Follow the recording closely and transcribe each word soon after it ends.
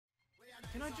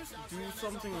Can I just do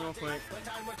something real quick?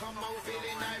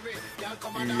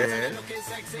 Yeah.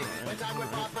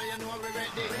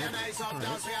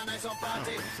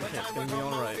 It's gonna be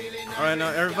alright. Alright, now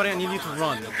everybody, I need you to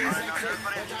run.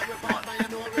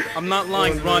 I'm not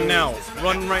lying, run now.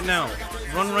 Run right now.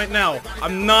 Run right now.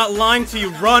 I'm not lying to you,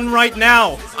 run right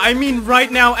now. I mean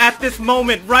right now, at this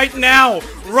moment, right now.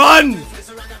 Run!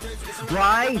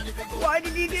 Why? Why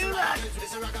did you do that?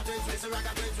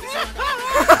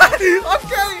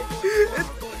 Okay!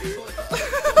 I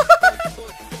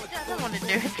don't want to do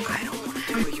it. I don't want to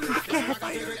do it, you're scared.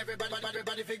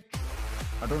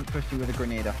 I don't trust you with a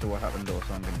grenade after what happened though,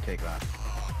 so I'm gonna take that.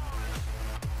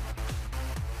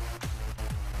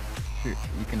 Shoot,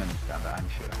 you can understand that, I'm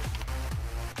sure.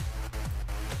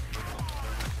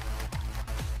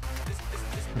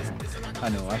 I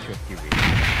know, I trust you really.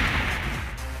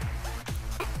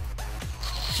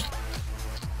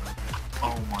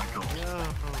 Oh my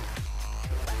god.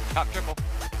 Top triple.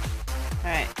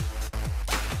 Alright.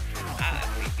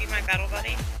 Will you be my battle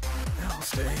buddy? I'll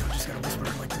stay, I just gotta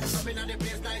whisper like this.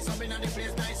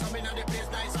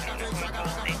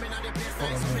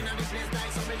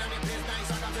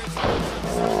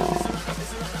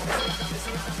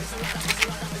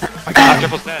 Top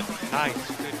triple's dead.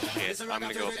 Nice. Good shit. I'm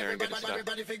gonna go up there and get his stuff.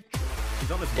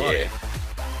 He's on his body. Yeah.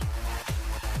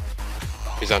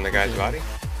 He's on the guy's body?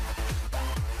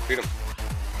 Beat him.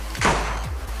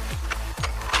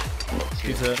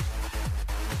 He's hit.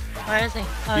 Where is he? Oh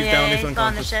He's yeah, down, he's he's gone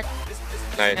the unconscious. shit.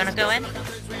 Nice. You wanna go in?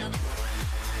 Actually,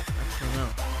 no.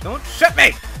 Don't shit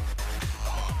me!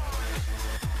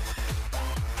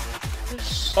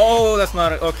 Oh, that's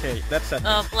not it. Okay, that's at me.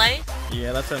 Blaze?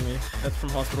 Yeah, that's at me. That's from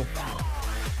hospital.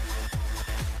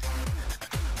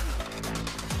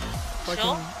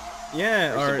 Sure?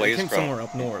 Yeah, Where's the or Blaze it came from? somewhere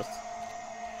up north.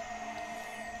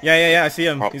 Yeah, I see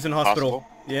him. He's in hospital. Hospital?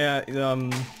 Yeah,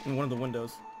 in one of the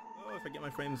windows. Oh, if I get my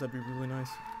frames, that'd be really nice.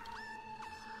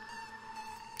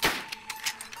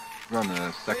 Run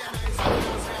a second.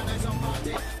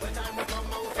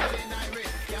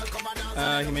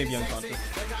 He may be unconscious.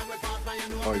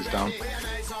 Oh, he's down.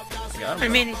 Got What do you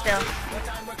him. mean he's down?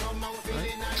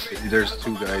 There's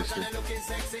two guys here.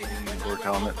 Work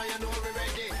helmet.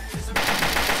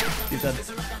 He's dead.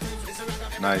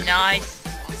 Nice. Nice.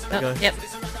 Oh, Okay. yep.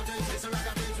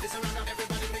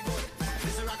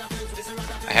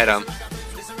 I had him.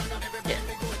 Yeah.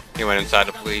 He went inside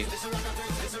the police.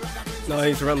 No,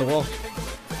 he's around the wall.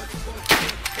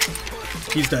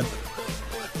 He's dead.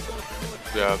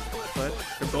 Yeah. But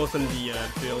they're both in the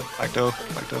jail. Back door.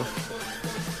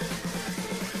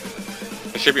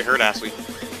 It should be hurt, Ashley.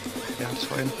 Yeah, it's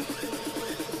fine.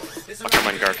 I'll come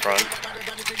on guard front.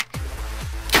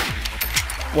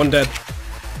 One dead.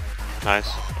 Nice.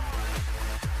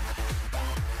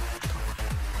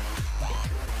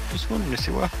 Just wondering if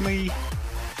it worth me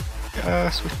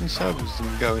switching servers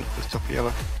and going to the top of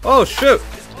yellow. Oh shoot!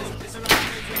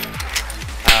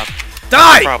 Uh,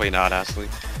 Die! Probably not, Ashley.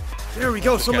 There we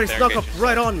go. Just Somebody get there, snuck get up yourself.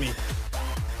 right on me.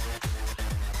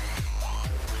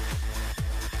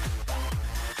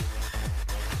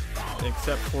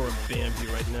 Except for Bambi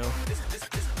right now.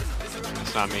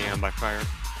 It's not me, I'm by fire.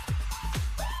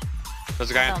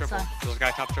 There's a guy on triple. Outside. There's a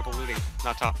guy top triple looting.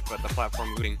 Not top, but the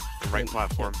platform looting. The right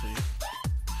platform. Can't see.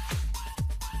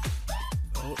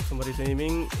 Oh, somebody's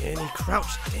aiming and he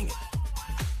crouched. Dang it.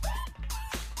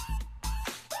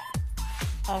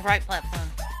 Oh, right platform.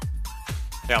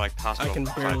 Yeah, like the I hospital. can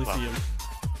side barely see platform. him.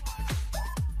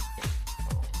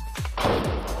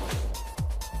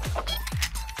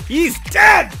 He's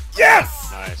dead!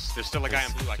 Yes! Nice. There's still a guy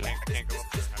in blue. I can't go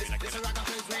up there. I mean, I can't.